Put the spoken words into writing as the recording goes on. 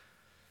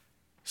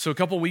So a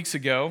couple weeks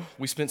ago,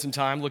 we spent some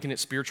time looking at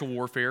spiritual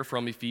warfare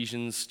from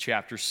Ephesians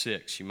chapter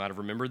 6. You might have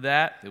remembered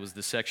that. It was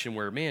the section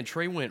where,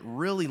 Trey went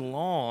really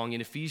long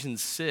in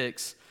Ephesians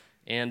 6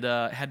 and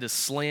had to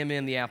slam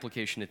in the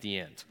application at the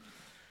end.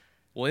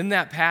 Well, in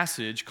that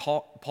passage,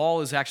 Paul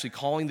is actually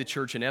calling the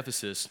church in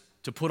Ephesus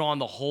to put on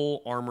the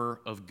whole armor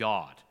of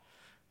God.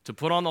 To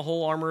put on the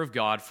whole armor of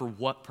God for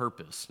what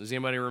purpose? Does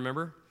anybody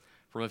remember?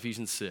 From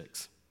Ephesians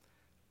 6.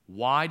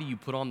 Why do you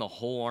put on the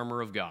whole armor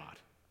of God?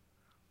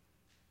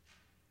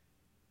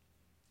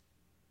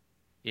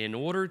 In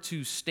order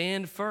to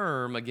stand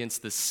firm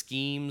against the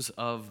schemes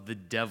of the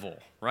devil,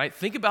 right?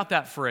 Think about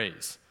that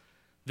phrase,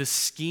 the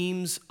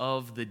schemes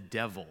of the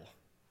devil.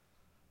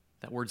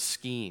 That word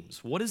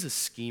schemes. What is a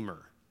schemer?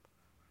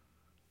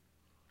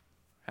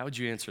 How would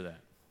you answer that?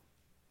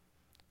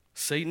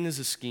 Satan is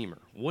a schemer.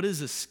 What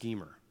is a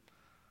schemer?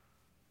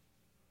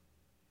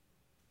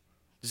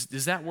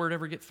 Does that word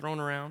ever get thrown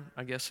around,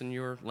 I guess, in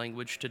your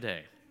language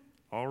today?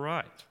 All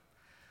right.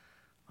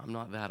 I'm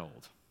not that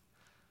old.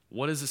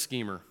 What is a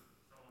schemer?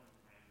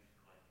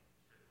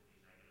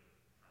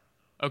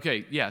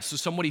 Okay, yeah, so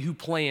somebody who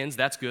plans,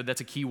 that's good,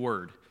 that's a key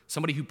word.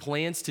 Somebody who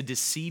plans to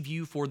deceive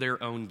you for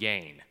their own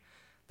gain.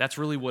 That's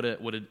really what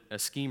a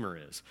schemer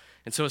is.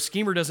 And so a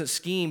schemer doesn't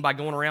scheme by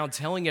going around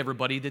telling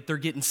everybody that they're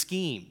getting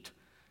schemed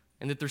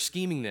and that they're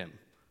scheming them,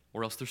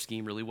 or else their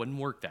scheme really wouldn't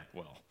work that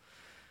well.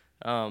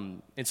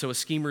 And so a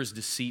schemer is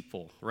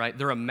deceitful, right?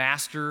 They're a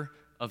master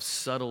of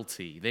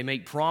subtlety. They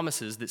make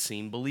promises that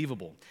seem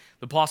believable.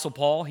 The Apostle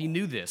Paul, he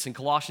knew this. In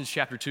Colossians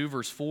chapter 2,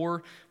 verse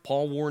 4,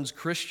 Paul warns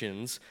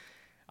Christians,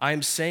 I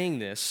am saying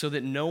this so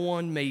that no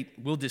one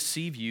will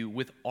deceive you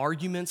with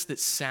arguments that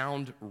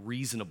sound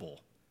reasonable.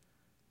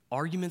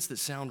 Arguments that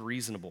sound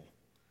reasonable.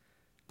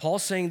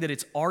 Paul's saying that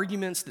it's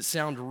arguments that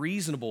sound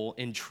reasonable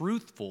and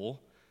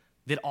truthful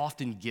that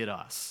often get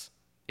us.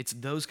 It's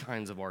those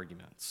kinds of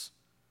arguments.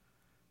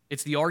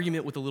 It's the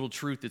argument with a little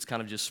truth that's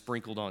kind of just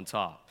sprinkled on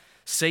top.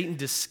 Satan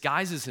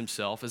disguises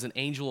himself as an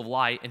angel of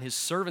light, and his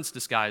servants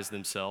disguise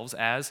themselves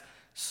as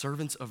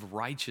servants of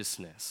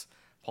righteousness.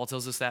 Paul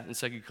tells us that in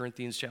 2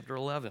 Corinthians chapter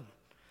 11.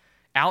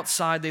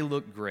 Outside they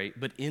look great,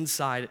 but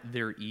inside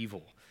they're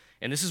evil.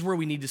 And this is where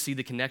we need to see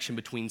the connection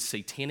between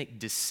satanic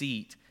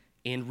deceit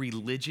and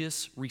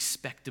religious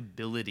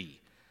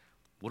respectability.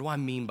 What do I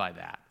mean by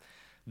that?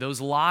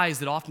 Those lies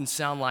that often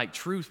sound like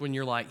truth when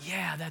you're like,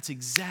 yeah, that's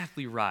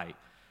exactly right.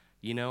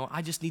 You know,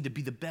 I just need to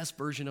be the best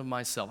version of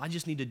myself. I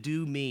just need to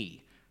do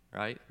me,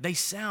 right? They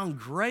sound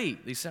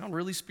great. They sound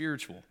really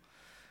spiritual.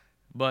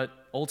 But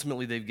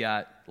ultimately, they've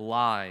got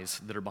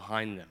lies that are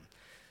behind them.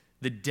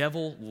 The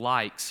devil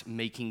likes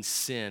making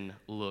sin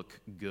look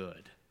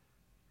good.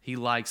 He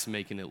likes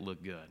making it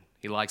look good.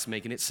 He likes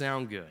making it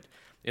sound good.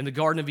 In the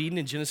Garden of Eden,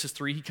 in Genesis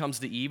 3, he comes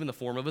to Eve in the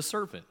form of a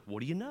serpent. What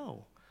do you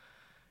know?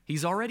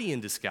 He's already in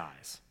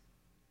disguise.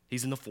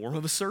 He's in the form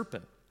of a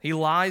serpent. He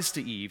lies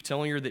to Eve,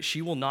 telling her that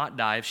she will not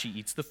die if she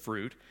eats the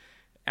fruit.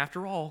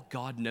 After all,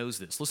 God knows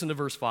this. Listen to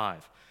verse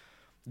 5.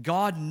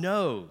 God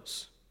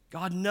knows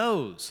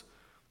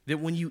that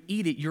when you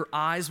eat it, your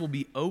eyes will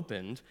be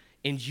opened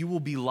and you will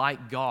be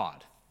like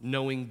God,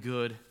 knowing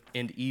good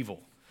and evil.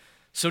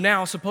 So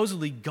now,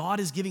 supposedly, God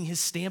is giving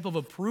his stamp of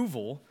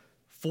approval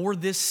for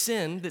this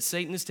sin that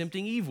Satan is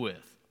tempting Eve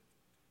with.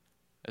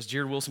 As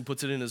Jared Wilson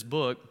puts it in his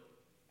book,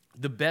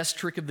 the best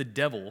trick of the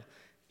devil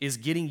is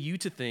getting you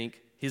to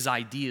think his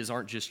ideas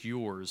aren't just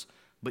yours,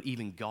 but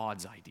even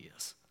God's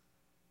ideas.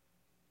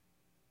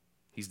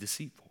 He's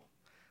deceitful.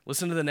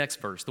 Listen to the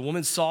next verse. The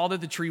woman saw that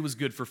the tree was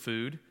good for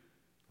food,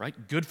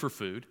 right? Good for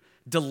food,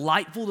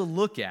 delightful to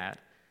look at,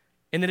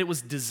 and that it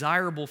was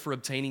desirable for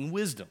obtaining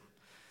wisdom.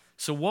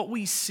 So what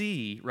we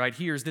see right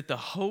here is that the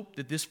hope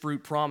that this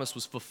fruit promised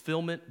was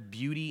fulfillment,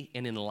 beauty,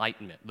 and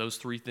enlightenment. Those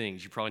three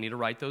things. You probably need to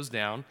write those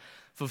down.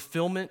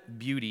 Fulfillment,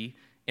 beauty,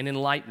 and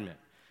enlightenment.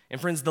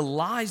 And friends, the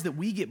lies that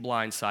we get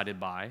blindsided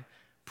by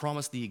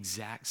promise the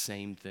exact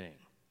same thing.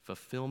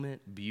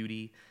 Fulfillment,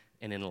 beauty,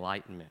 and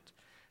enlightenment.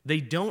 They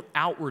don't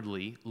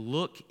outwardly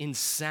look and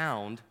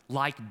sound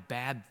like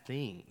bad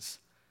things.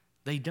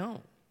 They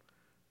don't.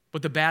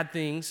 But the bad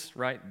things,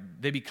 right,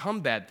 they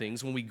become bad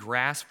things when we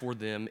grasp for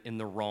them in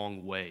the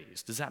wrong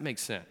ways. Does that make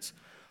sense?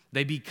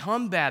 They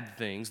become bad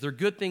things. They're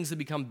good things that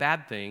become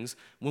bad things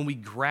when we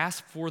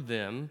grasp for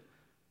them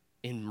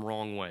in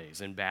wrong ways,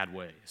 in bad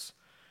ways.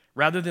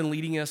 Rather than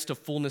leading us to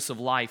fullness of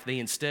life, they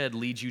instead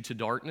lead you to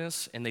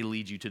darkness and they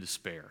lead you to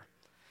despair.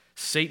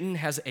 Satan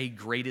has a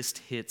greatest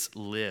hits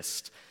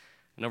list.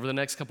 And over the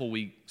next couple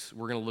weeks,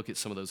 we're going to look at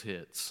some of those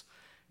hits.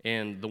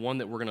 And the one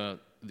that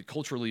the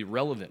culturally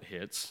relevant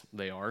hits,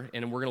 they are,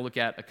 and we're going to look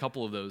at a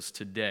couple of those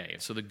today.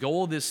 So the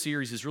goal of this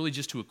series is really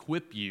just to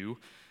equip you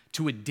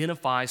to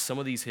identify some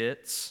of these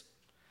hits,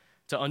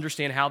 to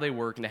understand how they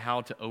work, and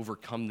how to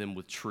overcome them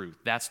with truth.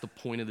 That's the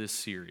point of this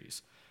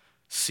series.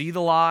 See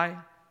the lie,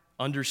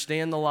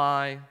 understand the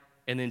lie,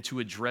 and then to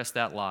address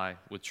that lie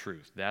with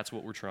truth. That's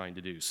what we're trying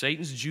to do.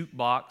 Satan's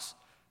jukebox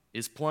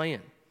is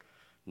playing.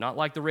 Not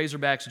like the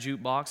Razorbacks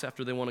jukebox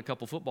after they won a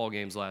couple football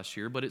games last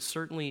year, but it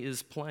certainly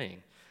is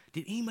playing.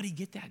 Did anybody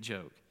get that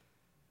joke?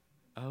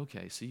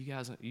 Okay, so you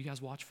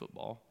guys watch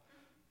football,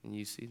 and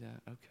you see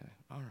that? Okay,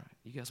 all right.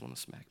 You guys want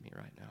to smack me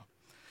right now.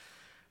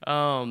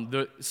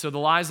 So the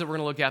lies that we're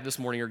going to look at this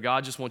morning are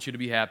God just wants you to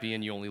be happy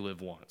and you only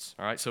live once.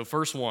 All right, so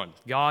first one,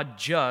 God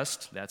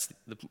just, that's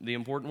the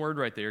important word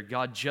right there,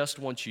 God just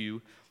wants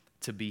you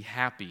to be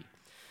happy.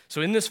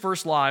 So in this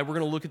first lie, we're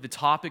going to look at the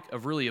topic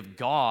of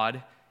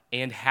God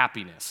and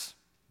happiness.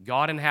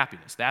 God and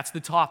happiness, that's the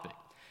topic.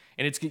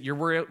 And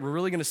we're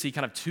really going to see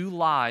kind of two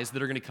lies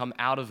that are going to come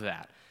out of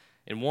that.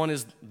 And one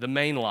is the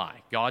main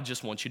lie, God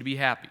just wants you to be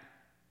happy.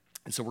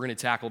 And so we're going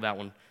to tackle that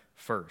one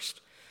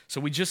first. So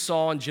we just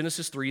saw in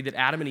Genesis 3 that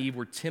Adam and Eve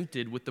were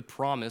tempted with the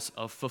promise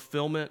of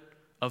fulfillment,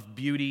 of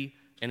beauty,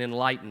 and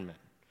enlightenment.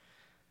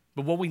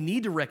 But what we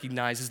need to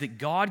recognize is that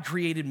God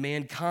created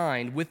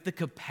mankind with the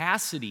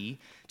capacity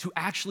to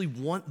actually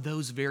want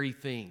those very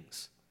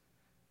things.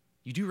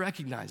 You do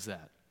recognize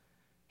that.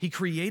 He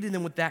created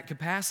them with that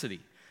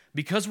capacity.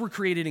 Because we're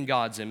created in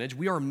God's image,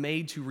 we are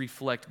made to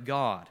reflect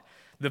God.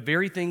 The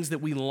very things that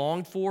we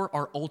longed for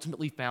are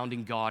ultimately found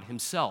in God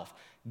himself.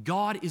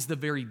 God is the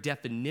very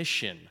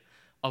definition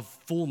of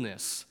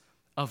fullness,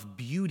 of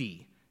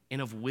beauty,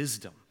 and of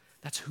wisdom.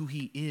 That's who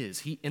he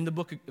is. In the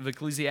book of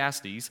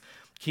Ecclesiastes,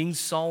 King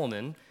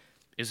Solomon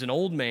is an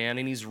old man,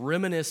 and he's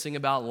reminiscing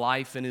about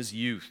life in his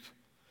youth.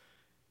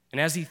 And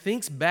as he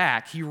thinks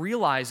back, he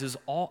realizes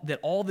that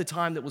all the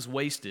time that was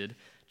wasted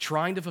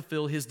trying to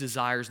fulfill his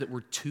desires that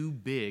were too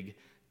big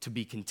to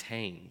be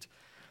contained.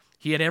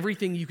 He had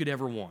everything you could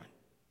ever want.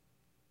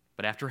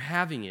 But after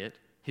having it,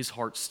 his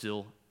heart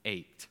still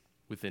ached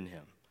within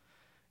him.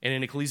 And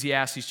in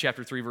Ecclesiastes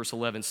chapter 3, verse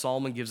 11,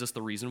 Solomon gives us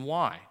the reason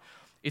why.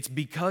 It's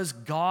because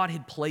God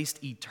had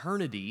placed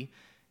eternity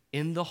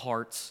in the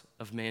hearts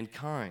of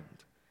mankind.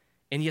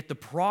 And yet the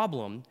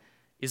problem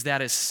is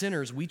that as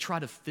sinners, we try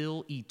to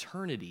fill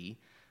eternity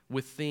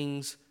with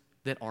things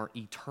that aren't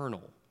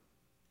eternal,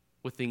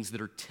 with things that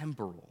are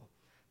temporal.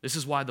 This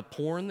is why the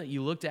porn that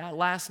you looked at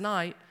last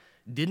night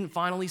didn't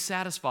finally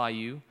satisfy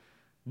you,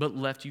 but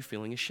left you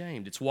feeling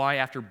ashamed. It's why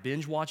after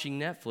binge watching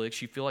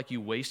Netflix, you feel like you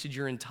wasted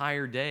your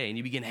entire day and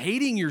you begin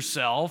hating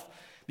yourself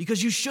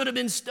because you should have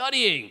been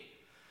studying.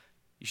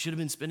 You should have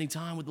been spending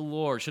time with the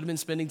Lord, should have been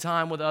spending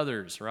time with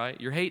others,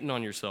 right? You're hating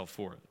on yourself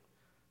for it.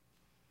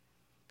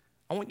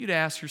 I want you to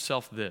ask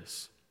yourself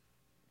this.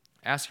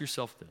 Ask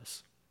yourself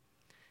this.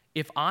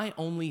 If I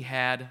only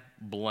had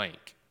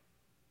blank,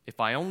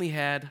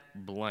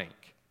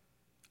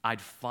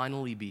 I'd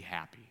finally be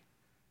happy.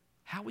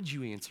 How would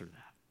you answer that?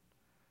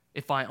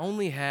 If I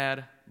only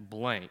had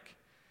blank,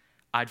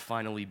 I'd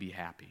finally be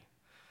happy.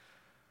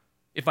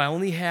 If I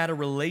only had a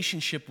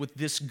relationship with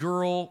this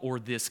girl or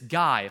this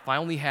guy, if I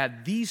only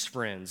had these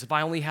friends, if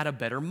I only had a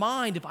better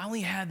mind, if I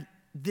only had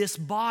this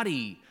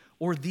body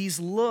or these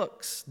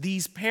looks,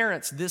 these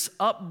parents, this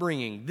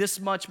upbringing, this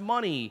much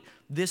money,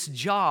 this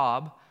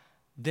job,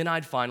 then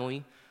I'd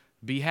finally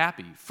be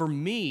happy. For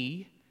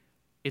me,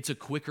 it's a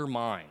quicker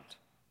mind.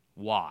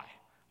 Why?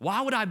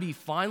 Why would I be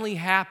finally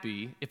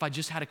happy if I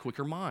just had a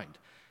quicker mind?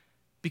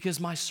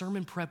 Because my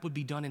sermon prep would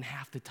be done in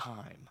half the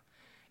time,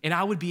 and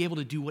I would be able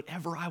to do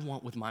whatever I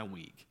want with my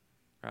week,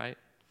 right?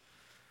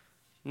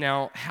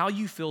 Now, how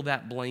you fill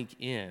that blank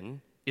in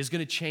is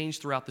going to change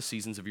throughout the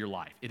seasons of your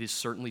life. It has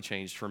certainly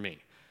changed for me,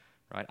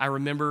 right? I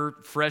remember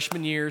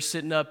freshman year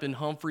sitting up in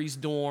Humphrey's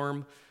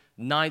dorm,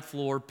 9th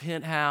floor,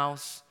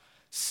 penthouse,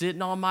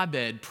 sitting on my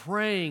bed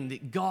praying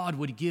that God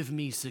would give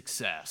me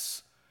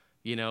success,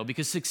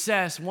 because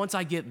success, once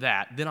I get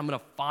that, then I'm going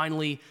to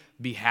finally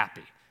be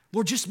happy.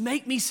 Lord, just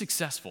make me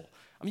successful.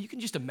 I mean, you can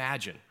just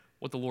imagine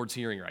what the Lord's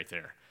hearing right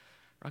there.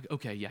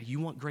 Okay, yeah, you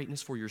want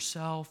greatness for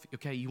yourself.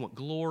 Okay, you want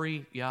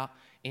glory, yeah,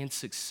 and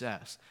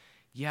success.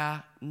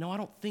 Yeah, no, I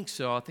don't think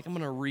so. I think I'm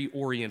going to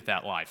reorient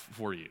that life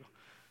for you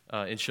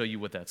and show you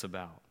what that's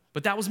about.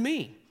 But that was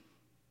me.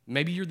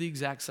 Maybe you're the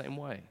exact same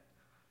way.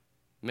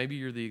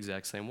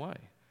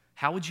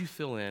 How would you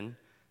fill in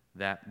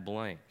that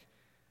blank?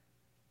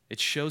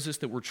 It shows us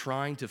that we're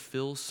trying to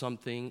fill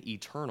something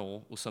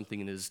eternal with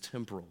something that is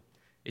temporal.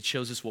 It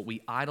shows us what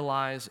we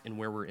idolize and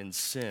where we're in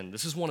sin.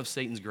 This is one of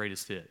Satan's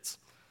greatest hits.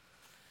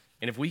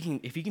 And if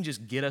he can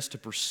just get us to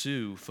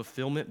pursue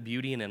fulfillment,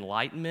 beauty, and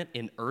enlightenment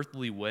in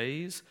earthly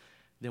ways,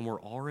 then we're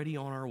already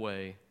on our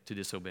way to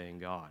disobeying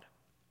God.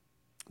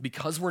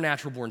 Because we're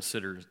natural-born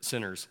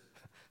sinners,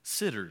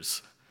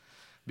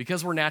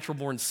 because we're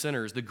natural-born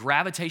sinners, the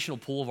gravitational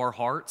pull of our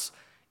hearts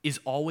is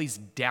always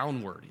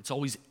downward. It's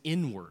always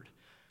inward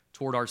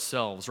toward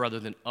ourselves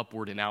rather than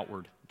upward and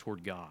outward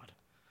toward God.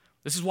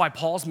 This is why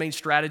Paul's main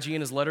strategy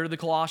in his letter to the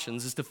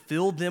Colossians is to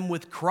fill them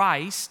with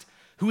Christ,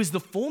 who is the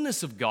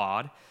fullness of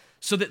God,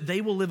 so that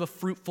they will live a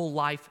fruitful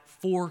life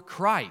for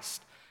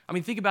Christ. I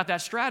mean, think about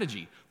that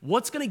strategy.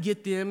 What's going to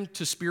get them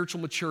to spiritual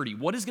maturity?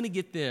 What is going to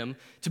get them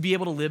to be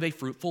able to live a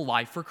fruitful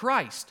life for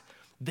Christ?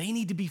 They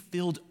need to be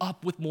filled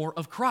up with more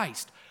of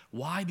Christ.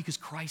 Why? Because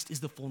Christ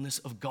is the fullness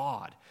of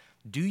God.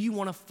 Do you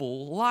want a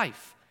full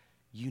life?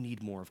 You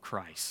need more of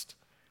Christ.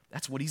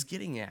 That's what he's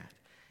getting at.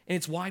 And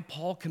it's why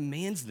Paul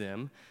commands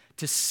them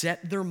to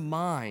set their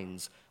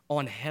minds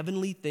on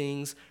heavenly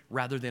things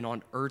rather than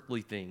on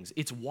earthly things.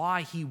 It's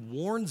why he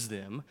warns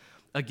them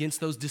against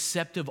those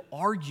deceptive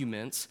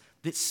arguments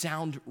that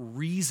sound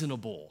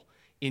reasonable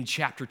in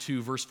chapter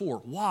 2, verse 4.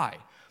 Why?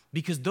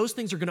 Because those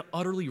things are going to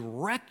utterly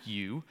wreck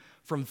you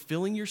from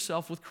filling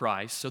yourself with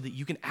Christ so that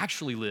you can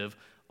actually live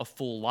a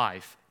full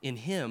life in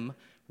him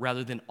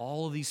rather than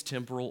all of these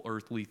temporal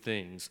earthly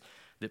things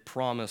that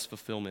promise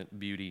fulfillment,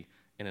 beauty,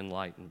 and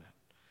enlightenment.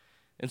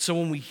 And so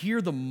when we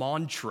hear the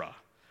mantra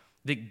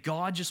that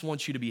God just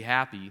wants you to be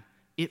happy,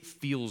 it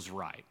feels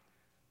right.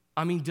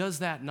 I mean, does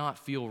that not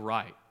feel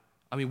right?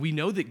 I mean, we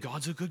know that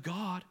God's a good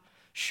God.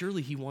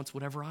 Surely he wants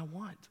whatever I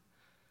want.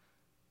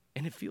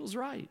 And it feels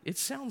right. It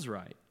sounds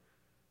right.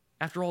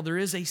 After all, there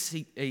is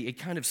a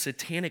kind of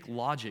satanic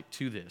logic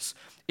to this.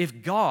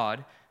 If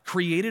God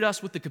created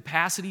us with the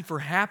capacity for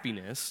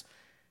happiness,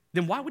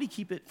 then why would he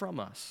keep it from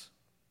us?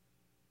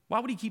 Why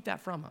would he keep that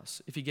from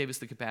us if he gave us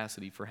the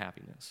capacity for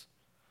happiness?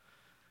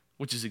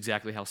 Which is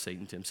exactly how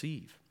Satan tempts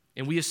Eve.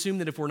 And we assume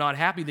that if we're not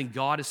happy, then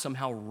God is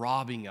somehow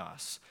robbing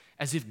us,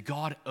 as if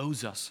God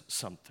owes us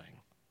something,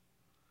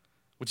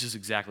 which is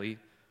exactly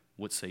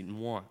what Satan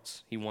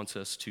wants. He wants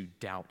us to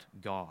doubt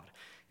God.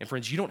 And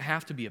friends, you don't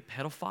have to be a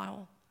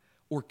pedophile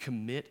or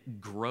commit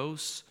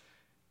gross,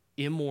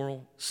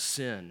 immoral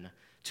sin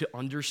to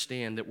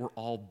understand that we're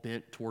all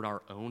bent toward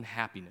our own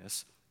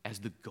happiness as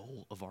the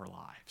goal of our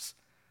lives.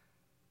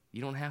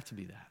 You don't have to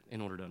be that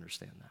in order to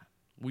understand that.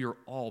 We are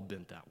all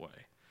bent that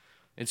way.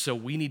 And so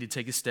we need to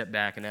take a step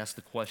back and ask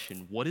the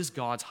question, what is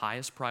God's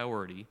highest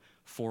priority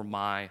for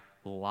my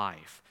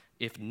life?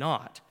 If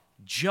not,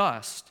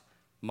 just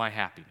my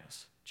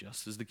happiness.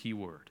 Just is the key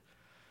word.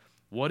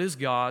 What is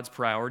God's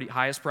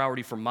highest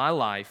priority for my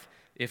life,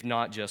 if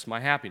not just my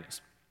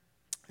happiness?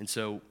 And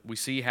so we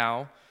see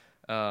how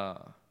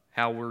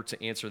we're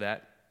to answer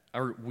that,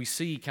 or we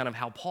see kind of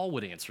how Paul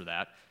would answer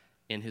that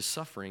in his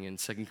suffering in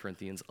 2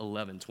 Corinthians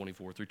 11,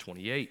 24 through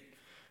 28.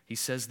 He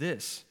says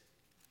this,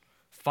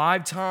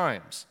 5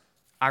 times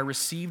I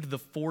received the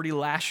 40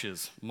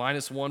 lashes,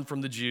 minus 1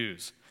 from the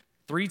Jews.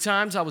 3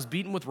 times I was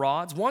beaten with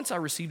rods. Once I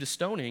received a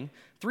stoning.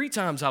 3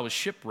 times I was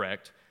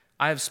shipwrecked.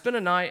 I have spent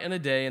a night and a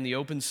day in the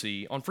open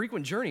sea. On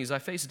frequent journeys, I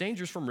faced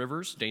dangers from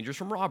rivers, dangers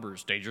from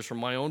robbers, dangers from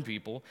my own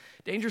people,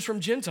 dangers from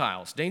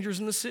Gentiles, dangers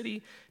in the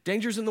city,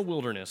 dangers in the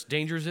wilderness,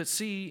 dangers at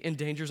sea, and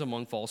dangers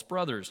among false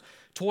brothers.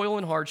 Toil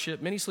and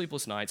hardship, many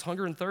sleepless nights,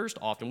 hunger and thirst,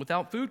 often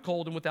without food,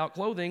 cold and without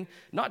clothing,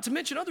 not to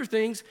mention other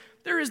things.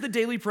 There is the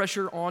daily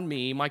pressure on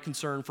me, my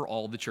concern for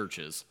all the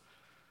churches.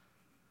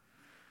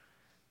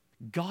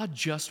 God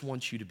just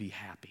wants you to be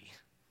happy.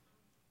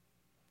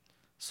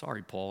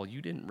 Sorry, Paul,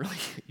 you didn't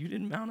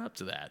mount up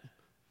to that.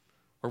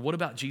 Or what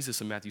about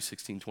Jesus in Matthew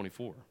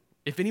 16:24?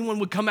 If anyone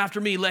would come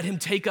after me, let him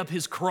take up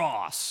his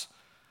cross,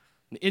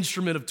 an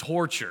instrument of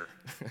torture,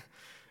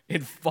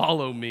 and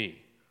follow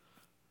me.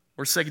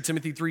 Or 2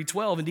 Timothy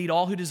 3:12, indeed,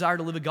 all who desire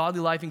to live a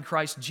godly life in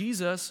Christ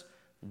Jesus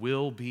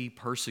will be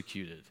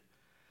persecuted.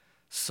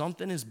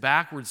 Something's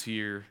backwards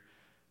here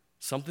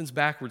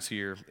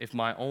if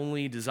my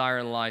only desire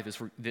in life is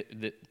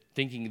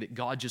thinking that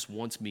God just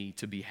wants me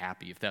to be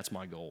happy, if that's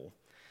my goal.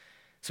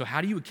 So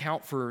how do you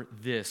account for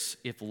this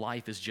if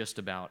life is just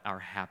about our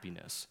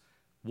happiness?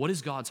 What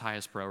is God's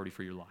highest priority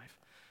for your life?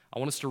 I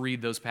want us to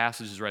read those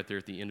passages right there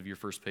at the end of your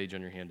first page on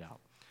your handout.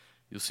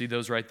 You'll see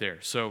those right there.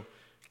 So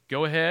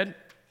go ahead,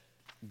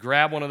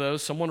 grab one of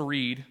those. Someone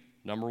read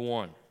number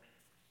 1.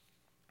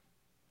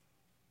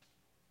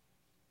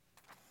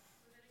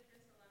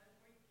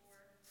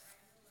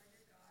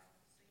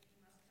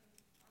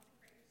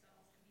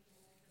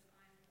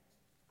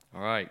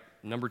 All right,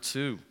 number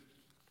 2.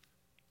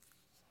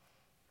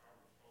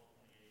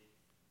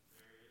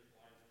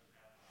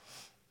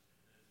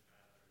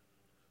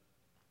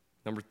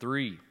 Number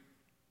 3. Matthew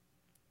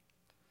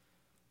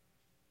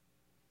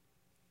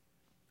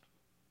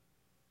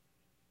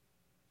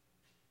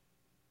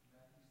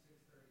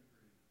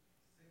 6:33.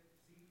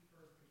 Seek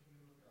first the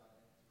kingdom of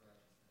God and his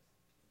righteousness.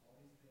 All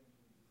these things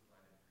will be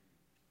provided for you.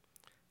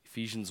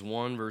 Ephesians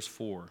 1, verse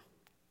 4.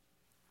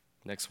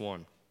 Next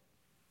one.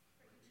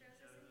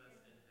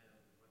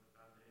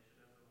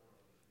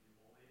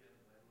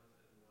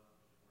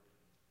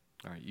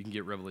 All right, you can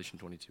get Revelation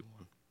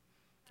 22:1.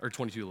 Or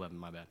 22:11,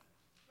 my bad.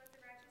 Let the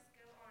righteous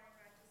go on in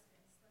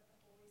righteousness. Let the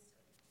holy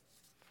still be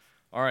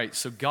holy. All right,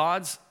 so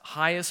God's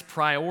highest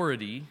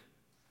priority,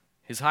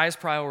 his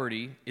highest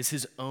priority is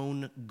his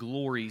own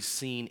glory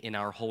seen in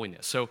our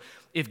holiness. So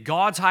if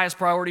God's highest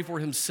priority for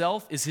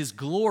himself is his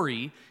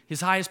glory,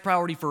 his highest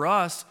priority for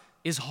us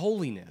is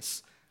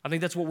holiness. I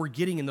think that's what we're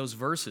getting in those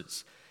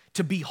verses.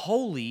 To be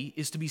holy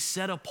is to be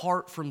set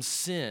apart from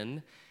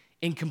sin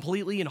and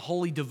completely and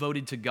wholly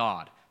devoted to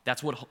God.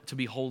 That's what to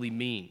be holy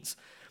means.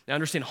 Now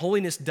understand,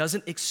 holiness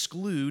doesn't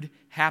exclude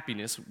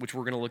happiness, which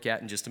we're going to look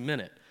at in just a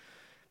minute.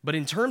 But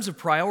in terms of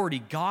priority,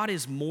 God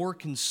is more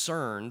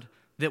concerned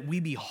that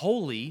we be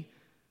holy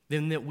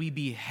than that we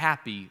be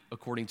happy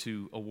according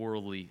to a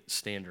worldly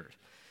standard.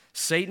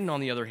 Satan,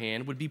 on the other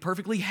hand, would be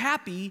perfectly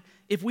happy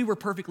if we were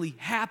perfectly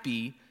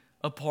happy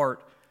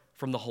apart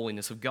from the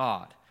holiness of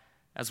God.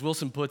 As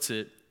Wilson puts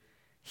it,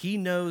 He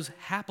knows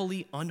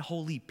happily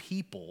unholy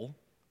people,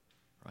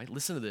 right?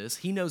 Listen to this.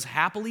 He knows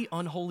happily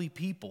unholy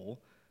people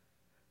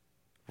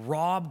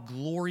rob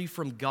glory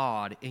from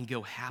God and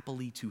go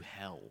happily to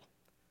hell.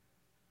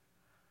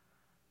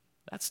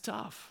 That's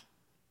tough.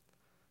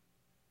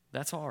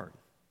 That's hard.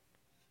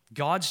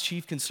 God's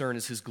chief concern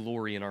is his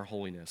glory and our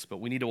holiness, but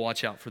we need to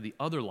watch out for the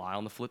other lie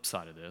on the flip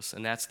side of this,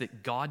 and that's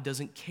that God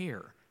doesn't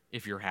care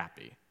if you're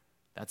happy.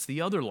 That's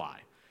the other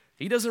lie.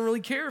 He doesn't really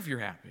care if you're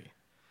happy.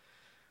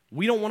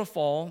 We don't want to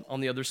fall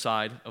on the other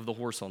side of the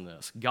horse on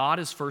this. God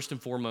is first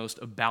and foremost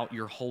about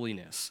your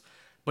holiness,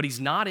 but he's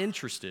not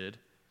interested,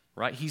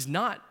 right? He's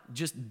not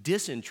just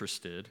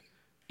disinterested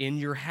in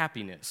your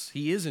happiness.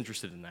 He is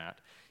interested in that.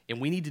 And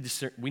we need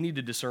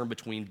to discern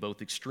between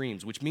both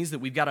extremes, which means that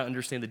we've got to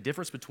understand the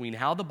difference between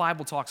how the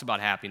Bible talks about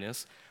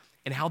happiness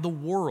and how the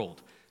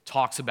world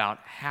talks about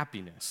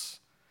happiness.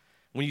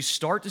 When you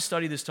start to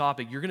study this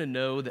topic, you're going to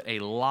know that a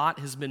lot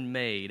has been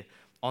made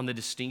on the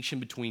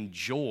distinction between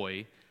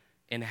joy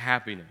and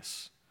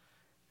happiness.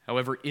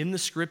 However, in the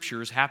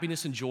scriptures,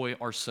 happiness and joy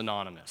are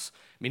synonymous,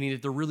 meaning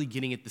that they're really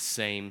getting at the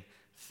same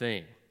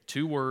thing.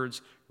 Two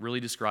words really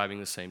describing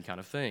the same kind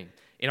of thing.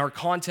 In our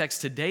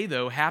context today,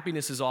 though,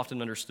 happiness is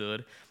often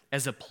understood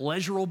as a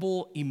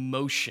pleasurable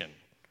emotion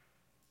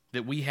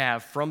that we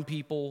have from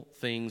people,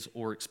 things,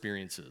 or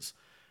experiences,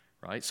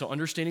 right? So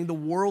understanding the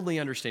worldly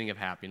understanding of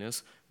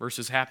happiness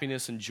versus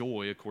happiness and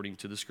joy according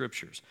to the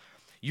scriptures.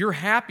 You're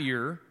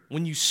happier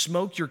when you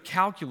smoke your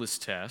calculus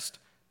test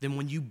than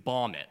when you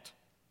bomb it,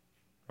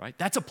 right?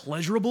 That's a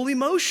pleasurable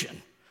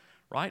emotion,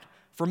 right?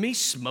 For me,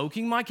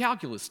 smoking my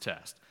calculus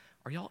test.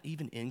 Are y'all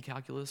even in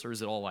calculus, or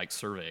is it all like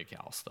survey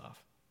cal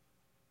stuff?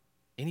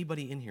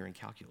 Anybody in here in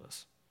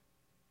calculus?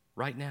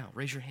 Right now,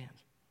 raise your hand.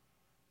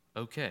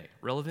 Okay,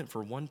 relevant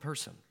for one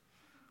person.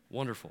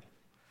 Wonderful.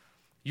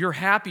 You're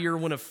happier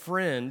when a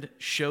friend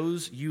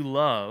shows you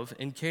love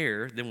and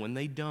care than when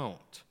they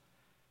don't.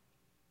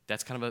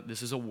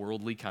 This is a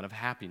worldly kind of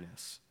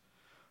happiness.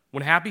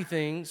 When happy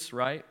things,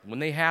 right, when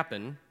they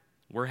happen,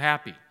 we're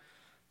happy.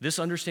 This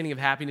understanding of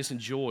happiness and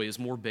joy is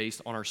more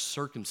based on our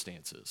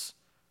circumstances,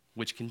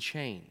 which can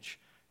change,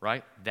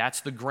 right? That's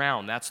the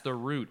ground, that's the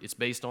root. It's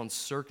based on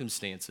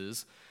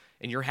circumstances,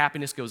 and your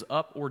happiness goes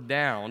up or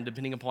down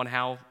depending upon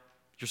how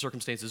your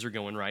circumstances are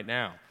going right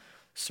now.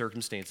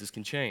 Circumstances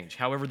can change.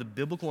 However, the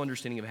biblical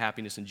understanding of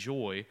happiness and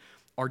joy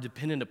are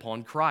dependent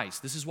upon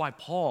Christ. This is why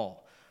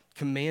Paul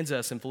commands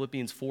us in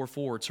Philippians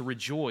 4:4 to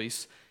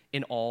rejoice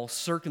in all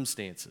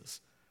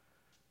circumstances.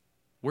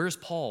 Where's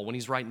Paul when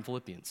he's writing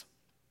Philippians?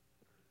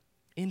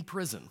 In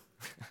prison.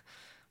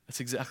 That's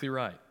exactly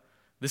right.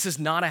 This is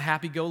not a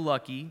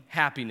happy-go-lucky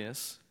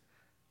happiness,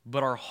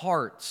 but our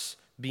hearts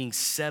being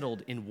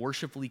settled and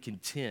worshipfully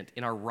content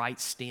in our right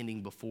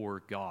standing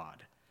before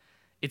God.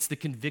 It's the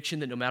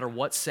conviction that no matter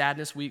what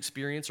sadness we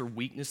experience or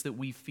weakness that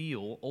we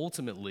feel,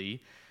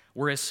 ultimately,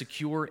 we're as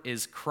secure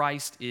as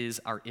Christ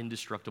is our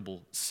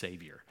indestructible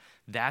Savior.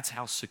 That's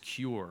how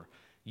secure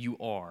you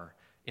are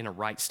in a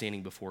right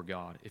standing before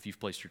God if you've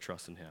placed your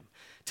trust in Him.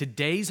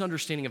 Today's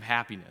understanding of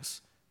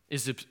happiness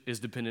is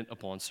dependent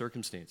upon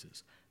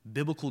circumstances.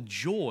 Biblical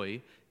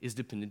joy is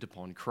dependent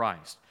upon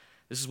Christ.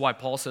 This is why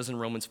Paul says in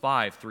Romans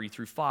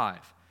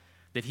 5:3-5,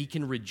 that he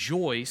can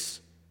rejoice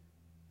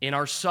in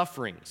our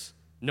sufferings,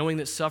 knowing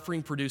that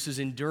suffering produces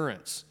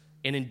endurance,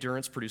 and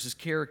endurance produces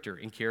character,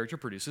 and character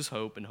produces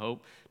hope, and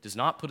hope does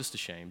not put us to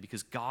shame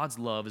because God's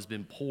love has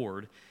been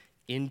poured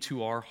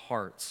into our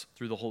hearts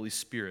through the Holy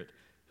Spirit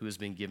who has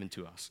been given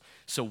to us.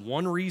 So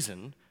one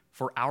reason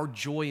for our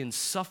joy in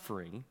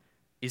suffering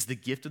is the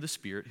gift of the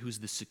Spirit who is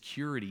the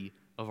security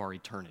of our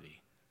eternity.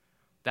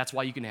 That's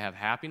why you can have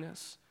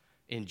happiness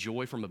and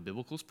joy from a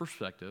biblical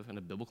perspective and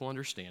a biblical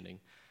understanding,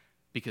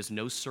 because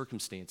no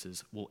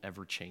circumstances will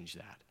ever change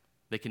that.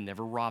 They can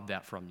never rob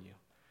that from you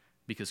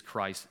because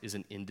Christ is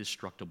an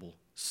indestructible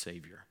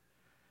Savior.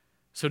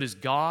 So does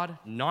God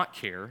not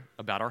care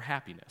about our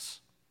happiness?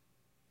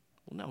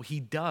 Well, no,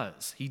 He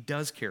does. He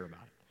does care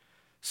about it,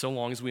 so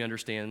long as we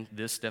understand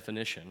this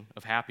definition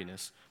of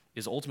happiness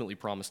is ultimately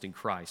promised in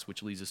Christ,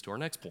 which leads us to our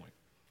next point,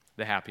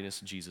 the happiness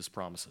Jesus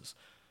promises.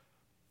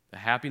 The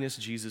happiness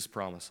Jesus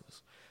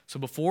promises. So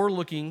before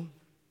looking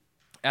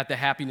at the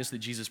happiness that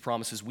Jesus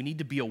promises, we need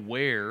to be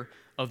aware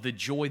of the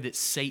joy that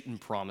Satan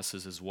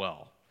promises as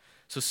well.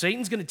 So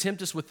Satan's going to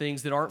tempt us with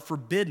things that aren't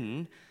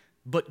forbidden,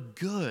 but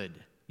good.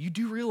 You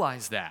do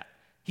realize that.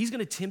 He's going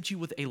to tempt you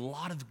with a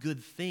lot of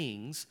good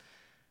things,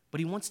 but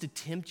he wants to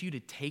tempt you to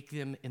take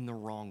them in the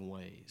wrong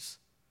ways.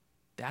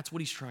 That's what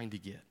he's trying to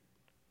get.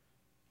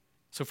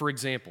 So for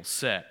example,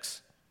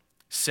 sex.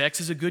 Sex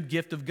is a good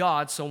gift of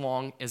God so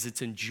long as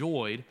it's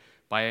enjoyed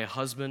by a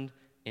husband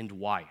and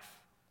wife.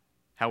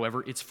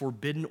 However, it's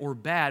forbidden or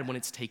bad when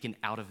it's taken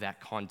out of that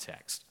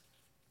context.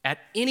 At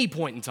any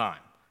point in time,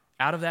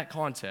 out of that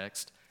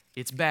context,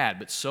 it's bad.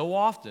 But so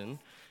often,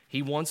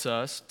 he wants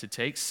us to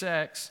take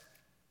sex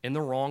in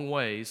the wrong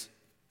ways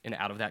and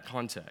out of that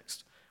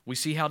context. We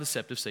see how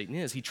deceptive Satan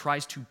is. He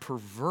tries to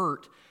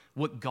pervert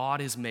what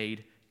God has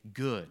made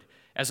good.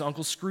 As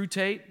Uncle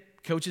Screwtape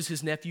coaches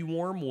his nephew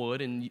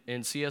Wormwood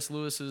in C.S.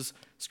 Lewis's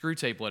Screw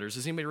Tape Letters.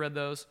 Has anybody read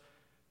those?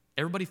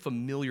 Everybody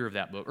familiar of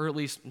that book, or at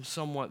least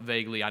somewhat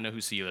vaguely, I know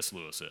who C.S.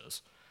 Lewis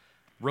is.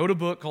 Wrote a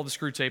book called the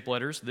Screw Tape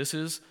Letters. This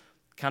is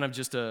kind of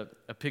just a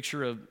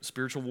picture of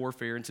spiritual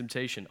warfare and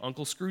temptation.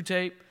 Uncle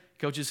Screwtape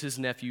coaches his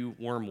nephew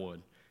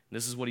Wormwood.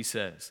 This is what he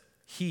says.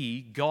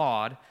 He,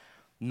 God,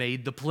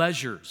 made the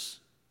pleasures.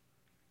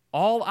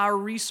 All our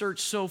research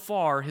so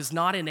far has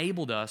not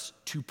enabled us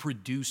to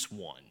produce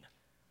one.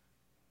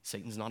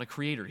 Satan's not a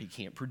creator. He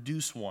can't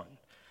produce one.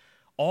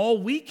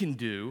 All we can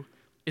do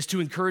is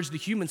to encourage the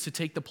humans to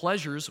take the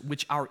pleasures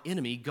which our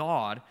enemy,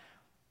 God,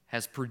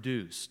 has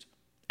produced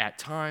at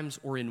times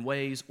or in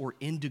ways or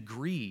in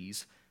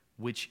degrees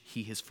which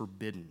he has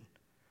forbidden.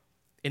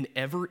 An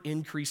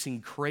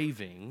ever-increasing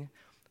craving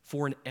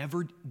for an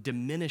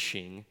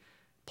ever-diminishing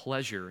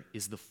pleasure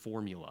is the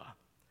formula.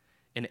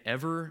 An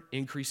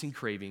ever-increasing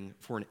craving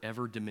for an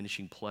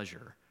ever-diminishing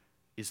pleasure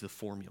is the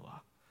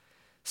formula.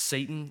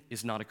 Satan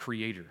is not a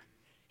creator.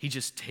 He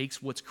just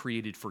takes what's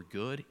created for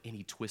good and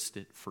he twists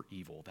it for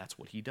evil. That's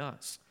what he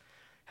does.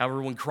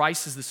 However, when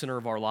Christ is the center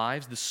of our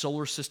lives, the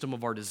solar system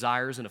of our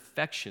desires and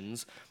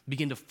affections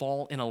begin to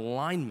fall in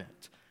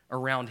alignment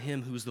around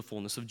him who is the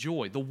fullness of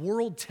joy. The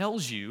world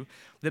tells you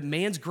that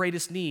man's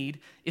greatest need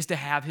is to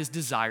have his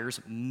desires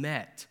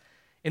met,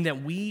 and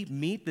that we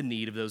meet the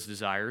need of those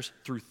desires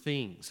through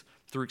things,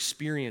 through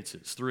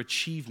experiences, through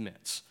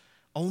achievements.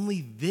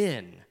 Only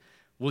then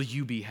will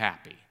you be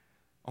happy.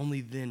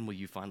 Only then will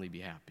you finally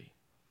be happy.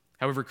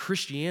 However,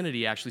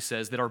 Christianity actually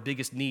says that our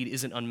biggest need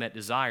isn't unmet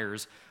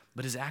desires,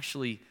 but is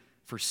actually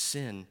for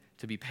sin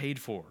to be paid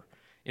for.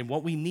 And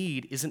what we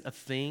need isn't a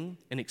thing,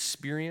 an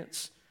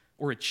experience,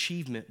 or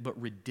achievement, but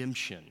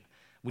redemption.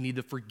 We need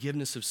the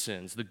forgiveness of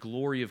sins, the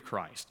glory of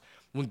Christ.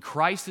 When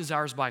Christ is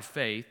ours by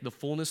faith, the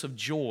fullness of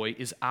joy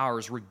is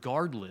ours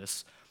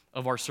regardless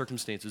of our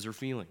circumstances or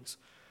feelings.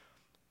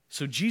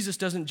 So Jesus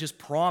doesn't just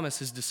promise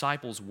his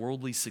disciples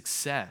worldly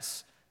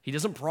success. He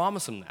doesn't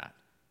promise them that.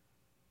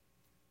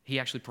 He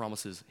actually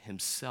promises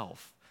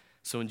himself.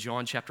 So in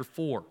John chapter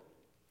 4,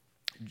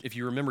 if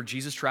you remember,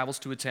 Jesus travels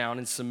to a town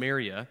in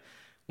Samaria,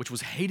 which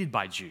was hated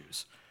by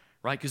Jews,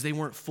 right? Because they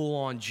weren't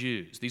full-on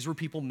Jews. These were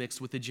people mixed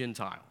with the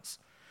Gentiles.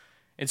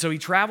 And so he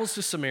travels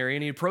to Samaria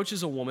and he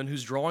approaches a woman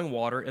who's drawing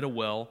water at a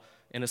well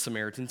in a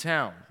Samaritan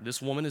town.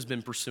 This woman has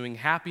been pursuing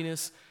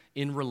happiness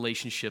in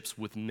relationships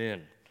with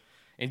men.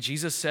 And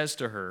Jesus says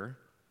to her,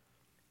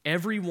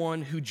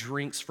 "Everyone who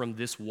drinks from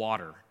this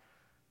water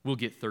will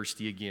get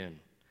thirsty again.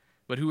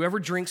 But whoever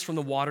drinks from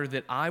the water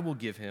that I will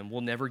give him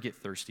will never get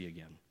thirsty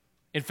again.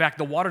 In fact,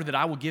 the water that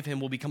I will give him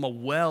will become a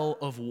well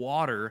of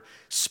water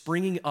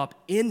springing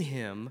up in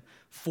him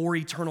for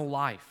eternal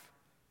life."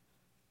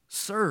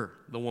 "Sir,"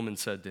 the woman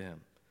said to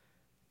him,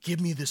 "give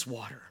me this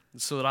water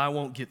so that I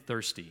won't get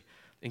thirsty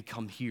and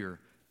come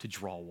here to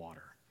draw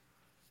water."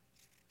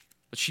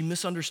 But she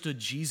misunderstood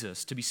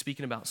Jesus to be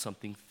speaking about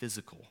something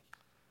physical.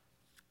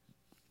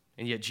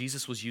 And yet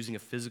Jesus was using a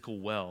physical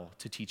well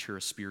to teach her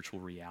a spiritual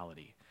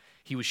reality.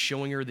 He was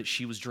showing her that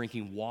she was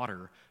drinking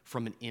water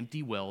from an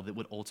empty well that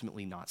would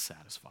ultimately not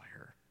satisfy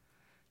her.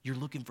 You're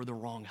looking for the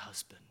wrong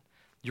husband.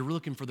 You're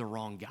looking for the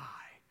wrong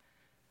guy.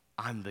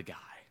 I'm the guy.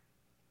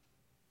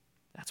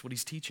 That's what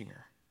he's teaching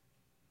her.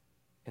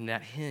 And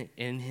that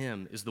in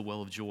him is the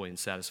well of joy and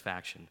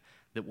satisfaction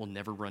that will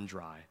never run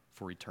dry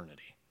for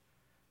eternity.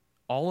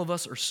 All of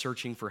us are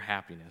searching for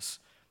happiness,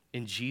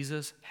 and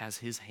Jesus has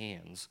his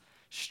hands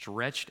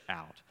stretched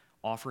out,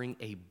 offering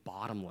a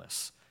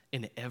bottomless,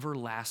 an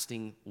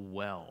everlasting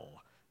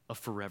well of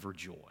forever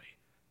joy.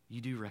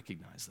 You do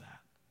recognize that.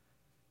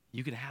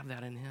 You can have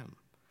that in him.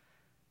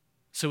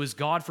 So is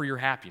God for your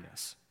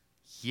happiness?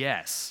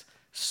 Yes,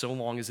 so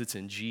long as it's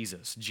in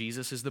Jesus.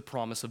 Jesus is the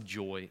promise of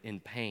joy in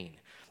pain.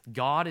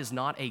 God is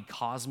not a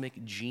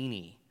cosmic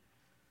genie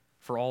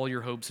for all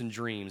your hopes and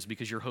dreams,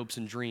 because your hopes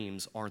and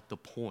dreams aren't the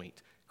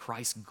point.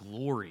 Christ's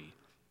glory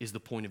is the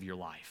point of your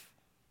life.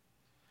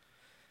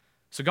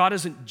 So God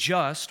doesn't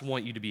just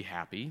want you to be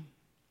happy.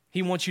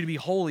 He wants you to be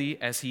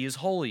holy as he is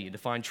holy, to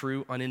find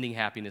true, unending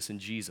happiness in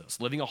Jesus.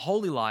 Living a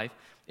holy life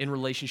in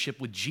relationship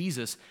with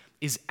Jesus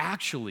is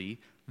actually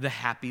the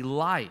happy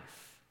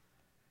life.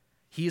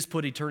 He has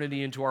put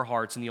eternity into our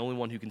hearts, and the only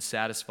one who can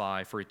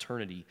satisfy for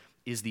eternity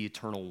is the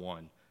eternal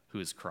one, who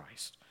is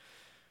Christ.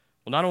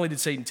 Well, not only did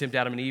Satan tempt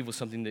Adam and Eve with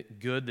something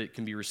good that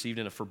can be received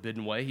in a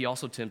forbidden way, he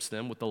also tempts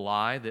them with the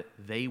lie that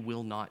they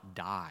will not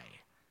die.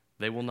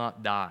 They will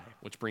not die,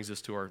 which brings us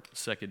to our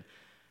second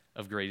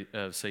of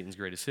Satan's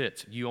greatest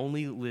hits. You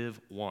only live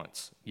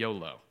once,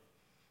 YOLO.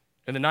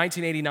 In the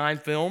 1989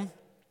 film,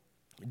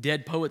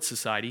 Dead Poets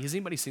Society, has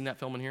anybody seen that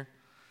film in here?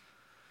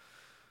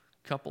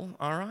 Couple,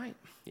 all right.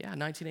 Yeah,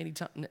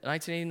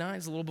 1989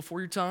 is a little before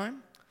your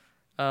time.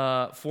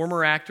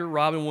 Former actor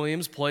Robin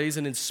Williams plays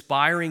an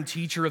inspiring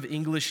teacher of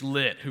English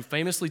lit who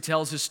famously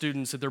tells his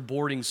students at their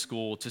boarding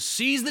school to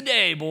seize the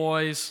day,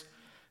 boys.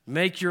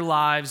 Make your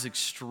lives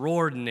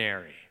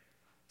extraordinary.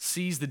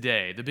 Seize the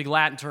day. The big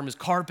Latin term is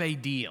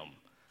carpe diem,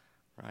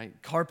 right?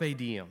 Carpe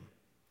diem.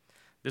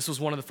 This was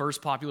one of the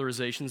first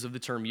popularizations of the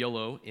term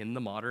YOLO in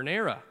the modern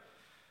era.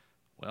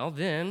 Well,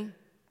 then,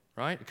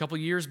 right, a couple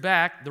years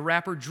back, the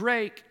rapper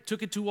Drake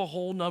took it to a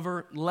whole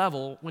nother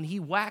level when he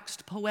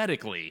waxed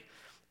poetically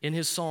in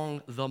his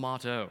song, The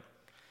Motto,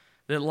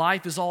 that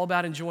life is all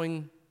about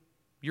enjoying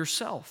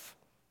yourself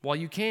while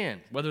you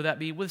can, whether that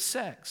be with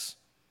sex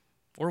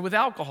or with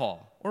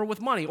alcohol or with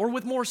money or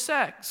with more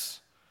sex.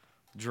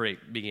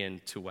 Drake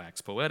began to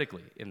wax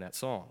poetically in that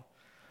song.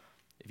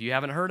 If you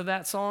haven't heard of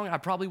that song, I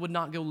probably would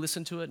not go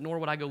listen to it, nor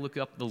would I go look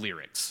up the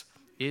lyrics.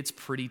 It's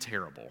pretty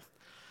terrible.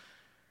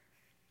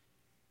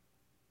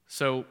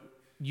 So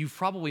you've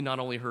probably not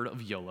only heard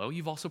of YOLO,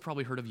 you've also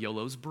probably heard of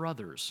YOLO's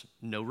brothers,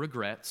 No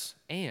Regrets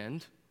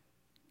and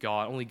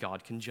Only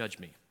God Can Judge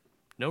Me.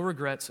 No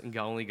regrets and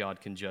only God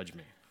can judge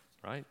me,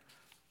 right?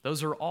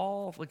 Those are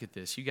all, look at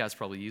this, you guys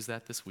probably use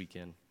that this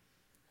weekend.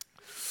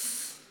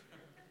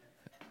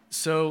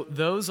 So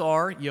those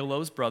are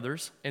YOLO's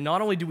brothers, and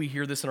not only do we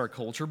hear this in our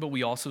culture, but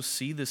we also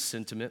see this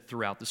sentiment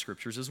throughout the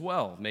scriptures as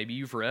well. Maybe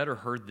you've read or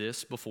heard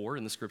this before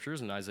in the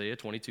scriptures in Isaiah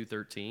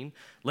 22:13.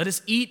 Let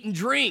us eat and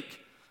drink,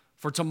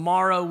 for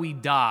tomorrow we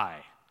die.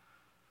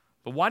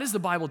 But why does the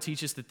Bible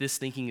teach us that this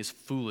thinking is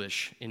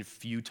foolish and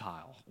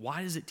futile?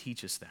 Why does it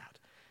teach us that?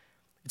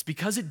 It's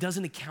because it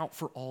doesn't account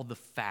for all the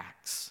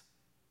facts.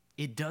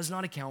 It does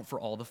not account for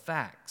all the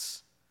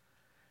facts.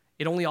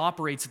 It only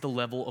operates at the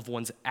level of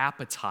one's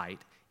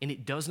appetite, and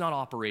it does not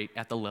operate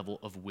at the level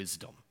of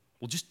wisdom.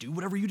 Well, just do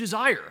whatever you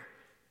desire,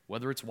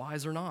 whether it's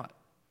wise or not.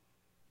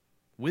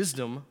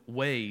 Wisdom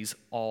weighs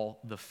all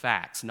the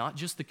facts, not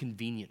just the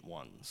convenient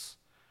ones.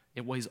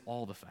 It weighs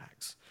all the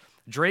facts.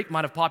 Drake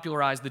might have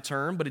popularized the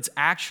term, but it's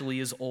actually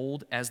as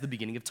old as the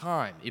beginning of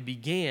time. It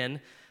began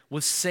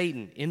with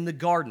Satan in the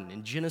garden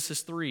in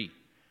Genesis 3,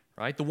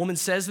 right? The woman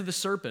says to the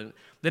serpent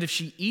that if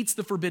she eats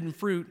the forbidden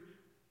fruit,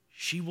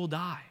 she will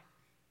die.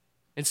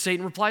 And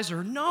Satan replies to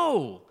her,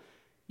 no,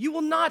 you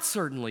will not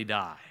certainly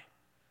die.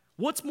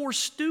 What's more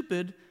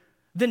stupid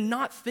than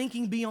not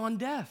thinking beyond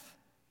death?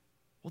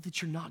 Well,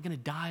 that you're not going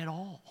to die at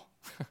all.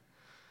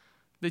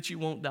 That you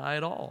won't die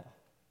at all.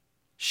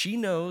 She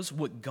knows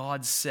what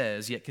God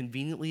says, yet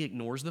conveniently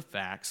ignores the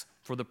facts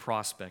for the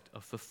prospect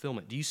of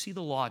fulfillment. Do you see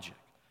the logic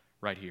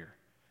right here?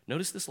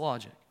 Notice this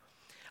logic.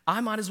 I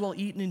might as well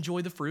eat and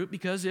enjoy the fruit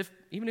because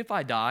even if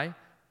I die,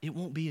 it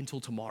won't be until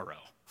tomorrow.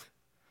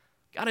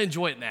 Got to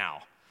enjoy it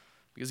now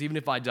because even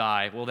if I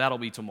die, well, that'll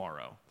be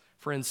tomorrow.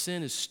 Friends,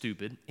 sin is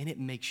stupid and it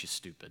makes you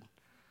stupid.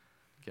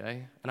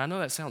 Okay? And I know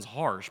that sounds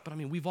harsh, but I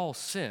mean, we've all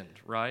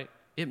sinned, right?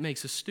 It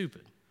makes us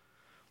stupid.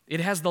 It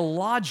has the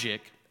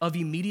logic of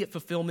immediate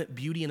fulfillment,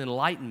 beauty, and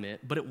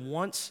enlightenment, but it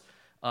wants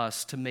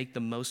us to make the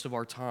most of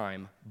our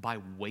time by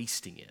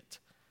wasting it.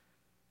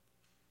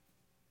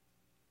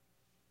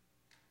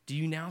 Do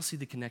you now see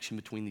the connection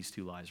between these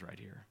two lies right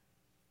here?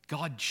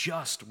 God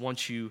just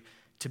wants you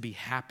to be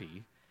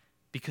happy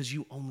because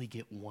you only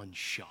get one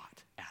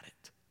shot at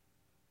it.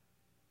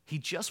 He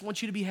just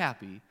wants you to be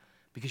happy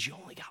because you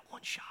only got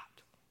one shot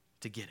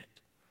to get it.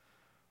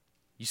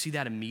 You see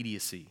that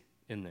immediacy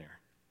in there.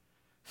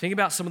 Think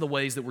about some of the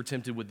ways that we're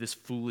tempted with this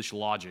foolish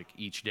logic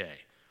each day.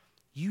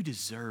 You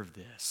deserve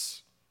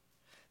this.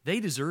 They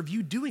deserve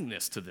you doing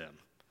this to them.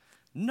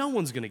 No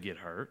one's going to get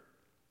hurt.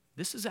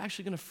 This is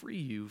actually going to free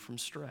you from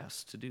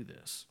stress to do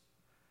this.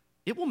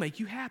 It will make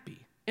you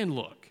happy. And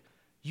look,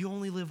 you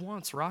only live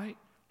once, right?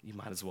 You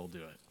might as well do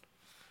it.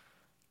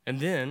 And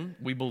then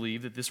we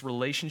believe that this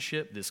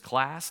relationship, this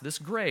class, this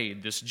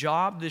grade, this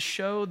job, this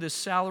show, this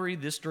salary,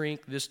 this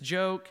drink, this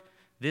joke,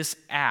 this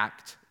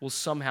act will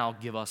somehow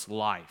give us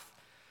life.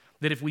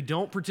 That if we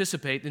don't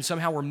participate, then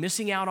somehow we're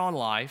missing out on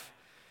life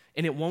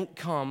and it won't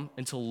come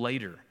until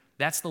later.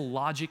 That's the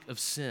logic of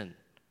sin.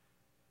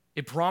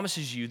 It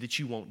promises you that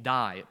you won't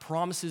die. It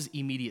promises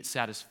immediate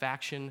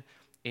satisfaction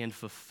and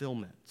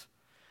fulfillment.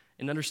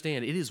 And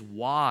understand, it is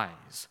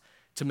wise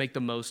to make the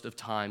most of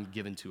time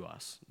given to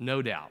us.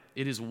 No doubt.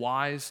 It is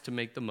wise to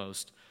make the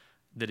most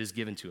that is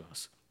given to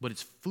us. But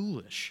it's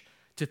foolish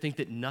to think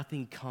that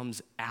nothing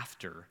comes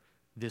after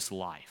this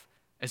life,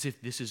 as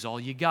if this is all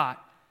you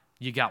got.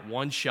 You got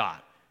one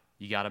shot.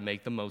 You got to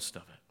make the most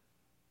of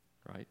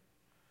it, right?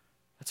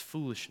 That's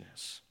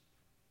foolishness.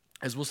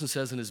 As Wilson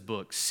says in his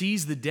book,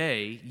 seize the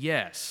day,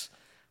 yes,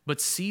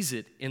 but seize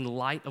it in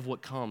light of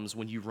what comes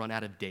when you run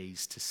out of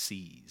days to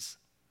seize.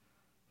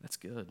 That's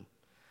good,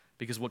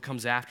 because what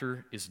comes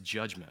after is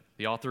judgment.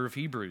 The author of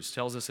Hebrews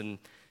tells us in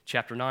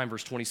chapter 9,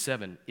 verse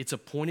 27, it's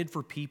appointed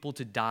for people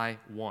to die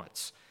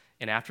once,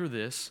 and after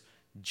this,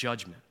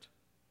 judgment.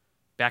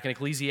 Back in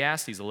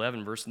Ecclesiastes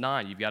 11, verse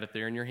 9, you've got it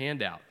there in your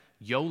handout.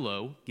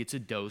 YOLO gets a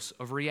dose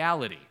of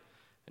reality.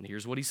 And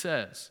here's what he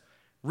says.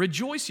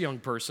 Rejoice, young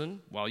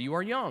person, while you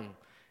are young,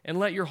 and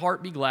let your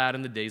heart be glad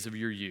in the days of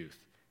your youth,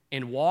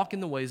 and walk in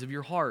the ways of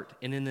your heart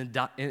and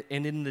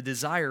in the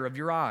desire of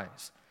your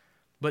eyes.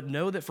 But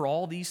know that for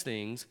all these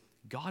things,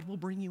 God will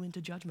bring you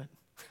into judgment.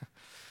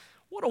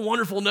 What a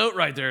wonderful note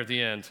right there at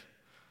the end.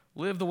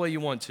 Live the way you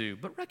want to,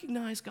 but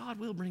recognize God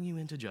will bring you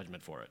into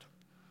judgment for it.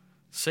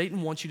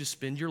 Satan wants you to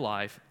spend your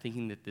life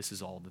thinking that this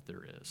is all that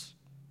there is.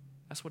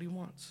 That's what he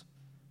wants.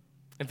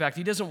 In fact,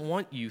 he doesn't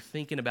want you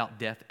thinking about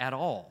death at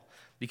all,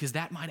 because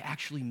that might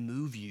actually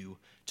move you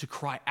to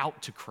cry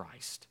out to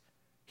Christ.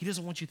 He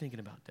doesn't want you thinking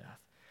about death.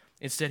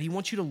 Instead, he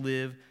wants you to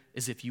live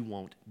as if you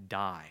won't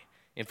die.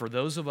 And for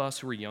those of us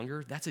who are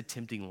younger, that's a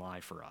tempting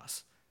lie for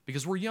us,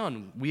 because we're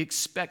young. We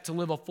expect to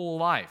live a full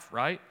life,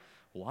 right?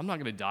 Well, I'm not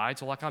going to die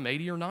till like I'm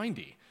 80 or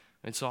 90.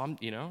 And so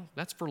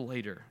that's for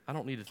later. I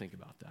don't need to think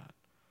about that.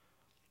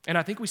 And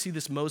I think we see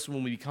this most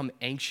when we become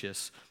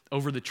anxious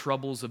over the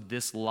troubles of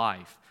this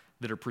life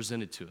that are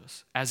presented to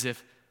us, as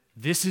if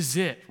this is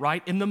it,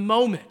 right? In the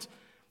moment,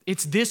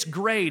 it's this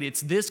grade,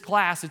 it's this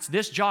class, it's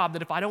this job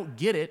that if I don't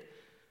get it,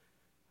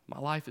 my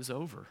life is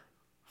over.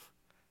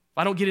 If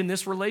I don't get in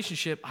this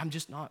relationship,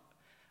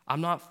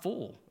 I'm not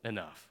full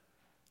enough,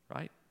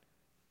 right?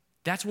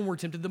 That's when we're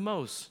tempted the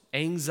most.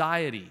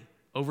 Anxiety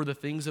over the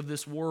things of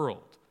this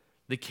world,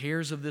 the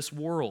cares of this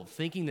world,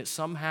 thinking that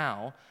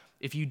somehow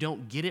if you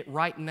don't get it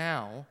right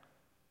now,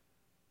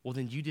 well,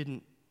 then you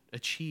didn't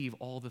achieve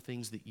all the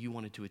things that you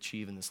wanted to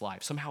achieve in this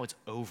life. Somehow it's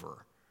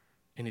over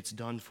and it's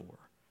done for.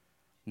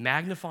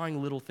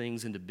 Magnifying little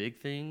things into big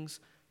things,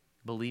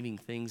 believing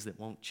things that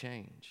won't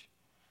change.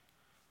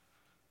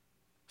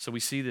 So we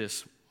see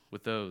this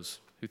with those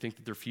who think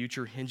that their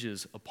future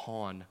hinges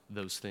upon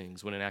those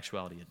things, when in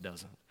actuality it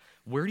doesn't.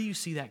 Where do you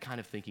see that kind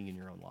of thinking in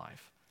your own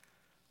life?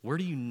 Where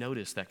do you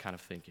notice that kind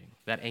of thinking,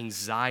 that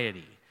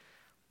anxiety,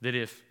 that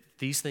if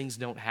these things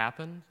don't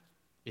happen,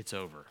 it's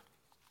over,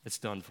 it's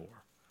done for?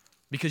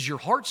 Because your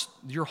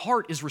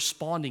heart is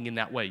responding in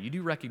that way. You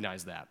do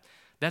recognize that.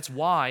 That's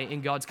why in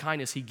God's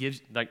kindness he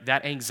gives, like,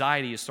 that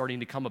anxiety is starting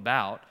to come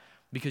about,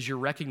 because you're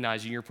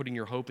recognizing you're putting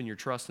your hope and your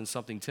trust in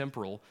something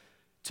temporal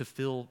to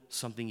fill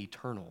something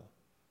eternal.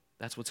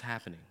 That's what's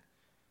happening.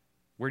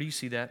 Where do you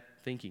see that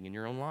thinking in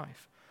your own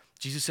life?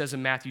 Jesus says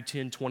in Matthew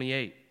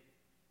 10:28,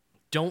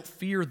 "Don't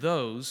fear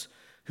those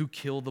who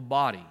kill the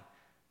body,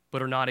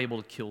 but are not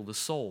able to kill the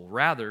soul.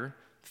 Rather,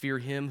 fear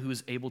him who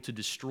is able to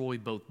destroy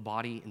both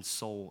body and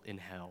soul in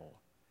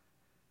hell."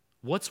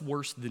 What's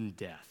worse than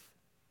death?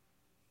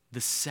 The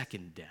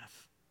second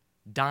death,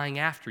 dying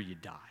after you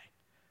die,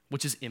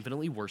 which is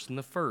infinitely worse than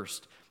the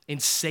first.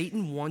 And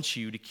Satan wants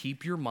you to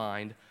keep your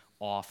mind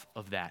off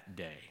of that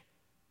day.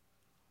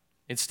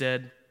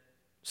 Instead,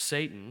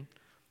 Satan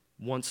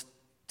wants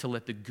to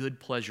let the good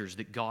pleasures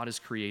that God has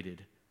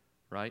created,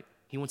 right?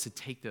 He wants to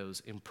take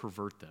those and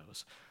pervert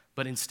those.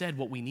 But instead,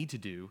 what we need to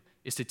do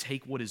is to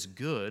take what is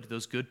good,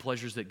 those good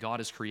pleasures that God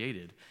has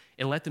created,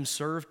 and let them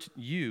serve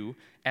you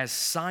as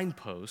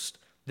signposts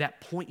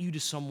that point you to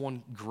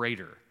someone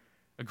greater,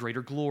 a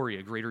greater glory,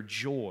 a greater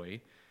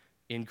joy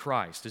in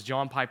Christ. As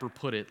John Piper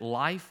put it,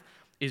 life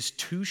is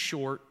too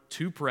short,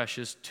 too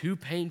precious, too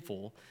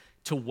painful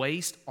to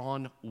waste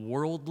on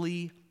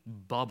worldly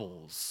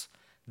bubbles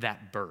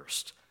that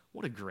burst.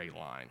 What a great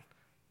line.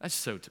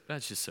 That's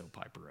just so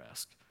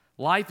Piper-esque.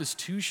 Life is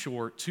too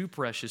short, too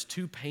precious,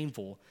 too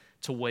painful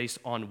to waste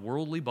on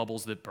worldly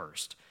bubbles that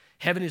burst.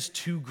 Heaven is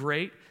too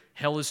great,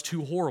 hell is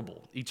too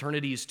horrible,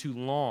 eternity is too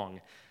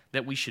long,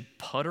 that we should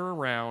putter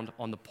around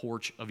on the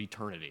porch of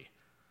eternity.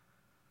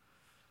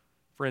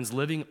 Friends,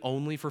 living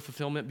only for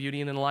fulfillment, beauty,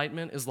 and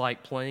enlightenment is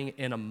like playing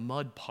in a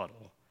mud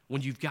puddle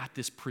when you've got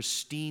this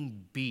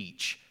pristine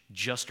beach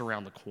just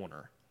around the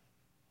corner.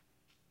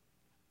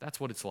 That's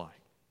what it's like.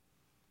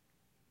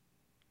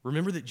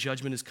 Remember that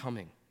judgment is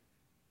coming.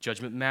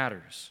 Judgment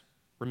matters.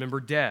 Remember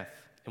death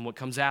and what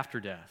comes after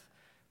death.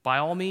 By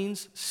all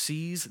means,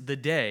 seize the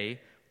day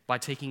by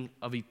taking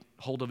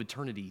hold of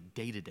eternity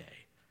day to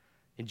day.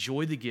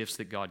 Enjoy the gifts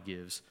that God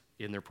gives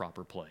in their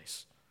proper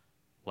place.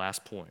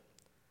 Last point.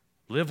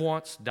 Live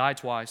once, die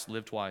twice,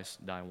 live twice,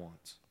 die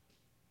once.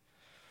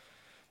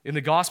 In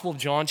the Gospel of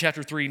John,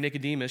 chapter 3,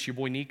 Nicodemus, your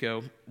boy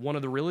Nico, one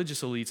of the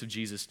religious elites of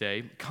Jesus'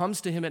 day,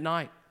 comes to him at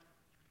night.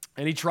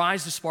 And he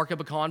tries to spark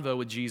up a convo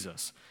with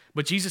Jesus.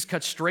 But Jesus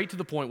cuts straight to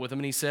the point with him,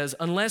 and he says,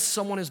 unless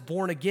someone is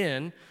born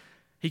again,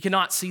 he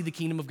cannot see the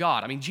kingdom of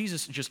God. I mean,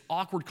 Jesus is just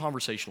awkward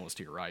conversationalist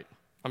here, right?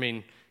 I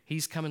mean,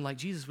 he's coming like,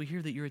 Jesus, we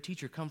hear that you're a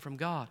teacher, come from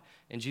God.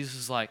 And Jesus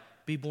is like,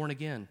 be born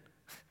again.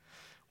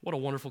 What a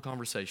wonderful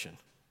conversation.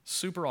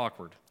 Super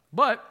awkward.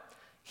 But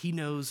he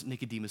knows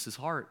Nicodemus'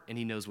 heart, and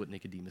he knows what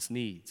Nicodemus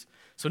needs.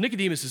 So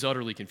Nicodemus is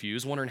utterly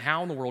confused, wondering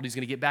how in the world he's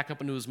going to get back up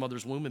into his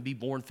mother's womb and be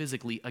born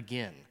physically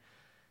again.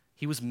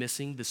 He was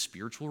missing the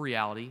spiritual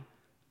reality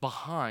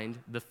behind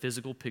the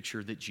physical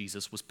picture that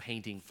Jesus was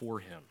painting for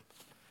him.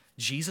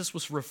 Jesus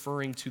was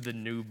referring to the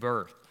new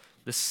birth,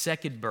 the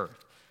second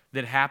birth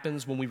that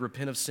happens when we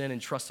repent of sin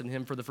and trust in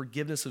him for the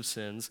forgiveness of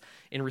sins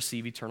and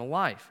receive eternal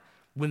life.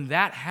 When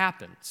that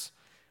happens,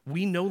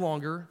 we no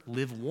longer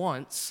live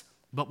once,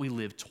 but we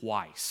live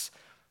twice.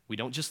 We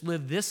don't just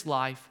live this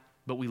life,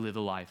 but we live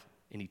a life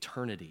in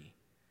eternity.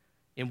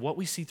 And what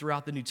we see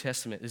throughout the New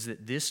Testament is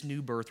that this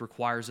new birth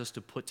requires us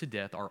to put to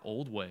death our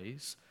old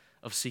ways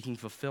of seeking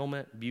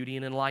fulfillment, beauty,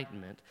 and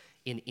enlightenment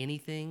in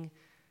anything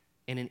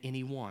and in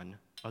anyone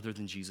other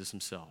than Jesus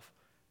himself.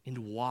 And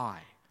why?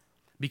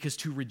 Because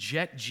to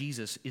reject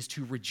Jesus is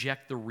to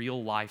reject the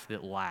real life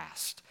that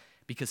lasts,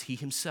 because he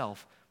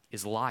himself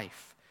is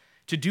life.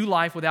 To do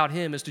life without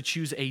him is to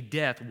choose a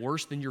death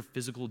worse than your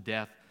physical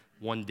death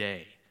one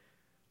day.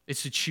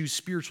 It's to choose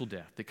spiritual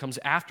death that comes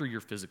after your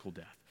physical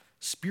death.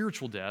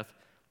 Spiritual death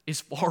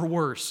is far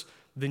worse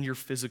than your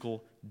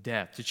physical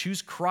death. To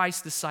choose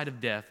Christ this side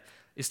of death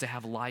is to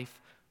have life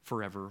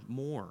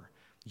forevermore.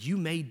 You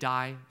may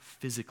die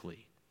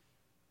physically,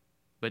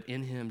 but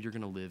in him you're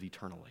going to live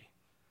eternally.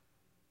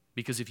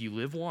 Because if you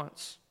live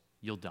once,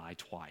 you'll die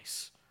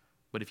twice.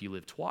 But if you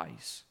live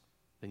twice,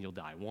 then you'll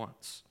die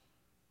once.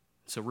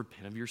 So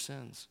repent of your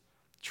sins.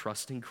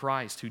 Trust in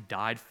Christ who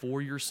died for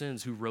your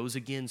sins, who rose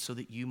again so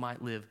that you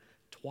might live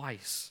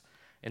twice.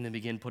 And then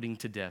begin putting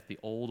to death the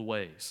old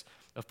ways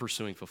of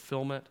pursuing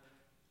fulfillment,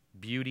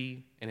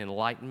 beauty, and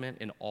enlightenment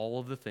in all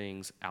of the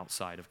things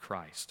outside of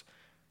Christ.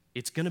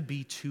 It's going to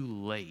be too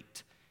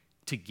late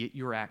to get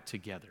your act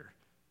together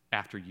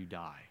after you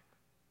die.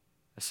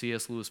 As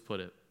C.S. Lewis put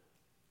it,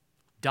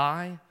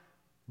 die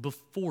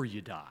before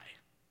you die.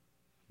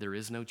 There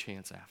is no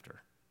chance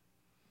after.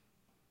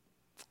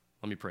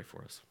 Let me pray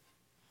for us.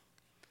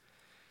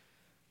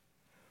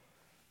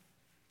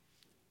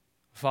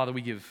 Father,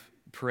 we give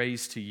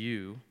praise to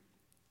you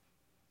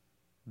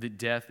that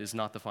death is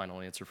not the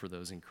final answer for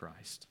those in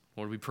Christ.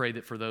 Lord, we pray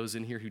that for those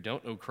in here who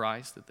don't know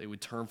Christ, that they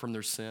would turn from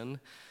their sin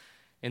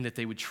and that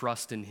they would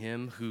trust in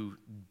him who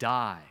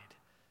died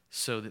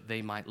so that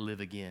they might live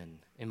again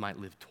and might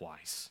live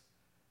twice.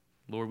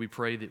 Lord, we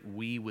pray that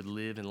we would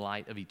live in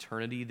light of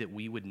eternity, that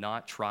we would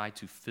not try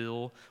to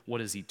fill what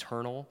is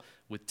eternal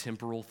with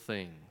temporal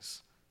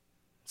things.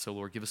 So,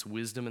 Lord, give us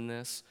wisdom in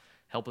this.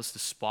 Help us to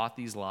spot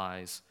these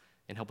lies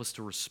and help us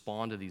to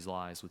respond to these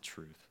lies with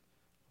truth.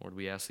 Lord,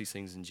 we ask these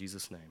things in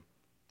Jesus' name.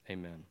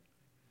 Amen.